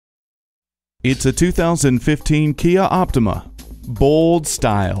It's a 2015 Kia Optima. Bold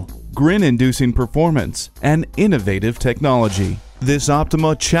style, grin-inducing performance, and innovative technology. This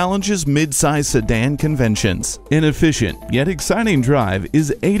Optima challenges mid-size sedan conventions. An efficient yet exciting drive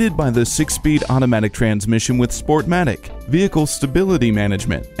is aided by the 6-speed automatic transmission with Sportmatic, vehicle stability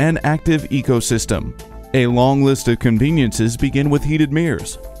management, and active ecosystem. A long list of conveniences begin with heated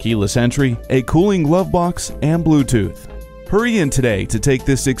mirrors, keyless entry, a cooling glove box, and Bluetooth. Hurry in today to take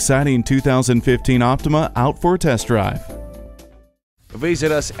this exciting 2015 Optima out for a test drive.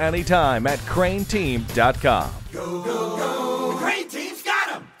 Visit us anytime at crainteam.com.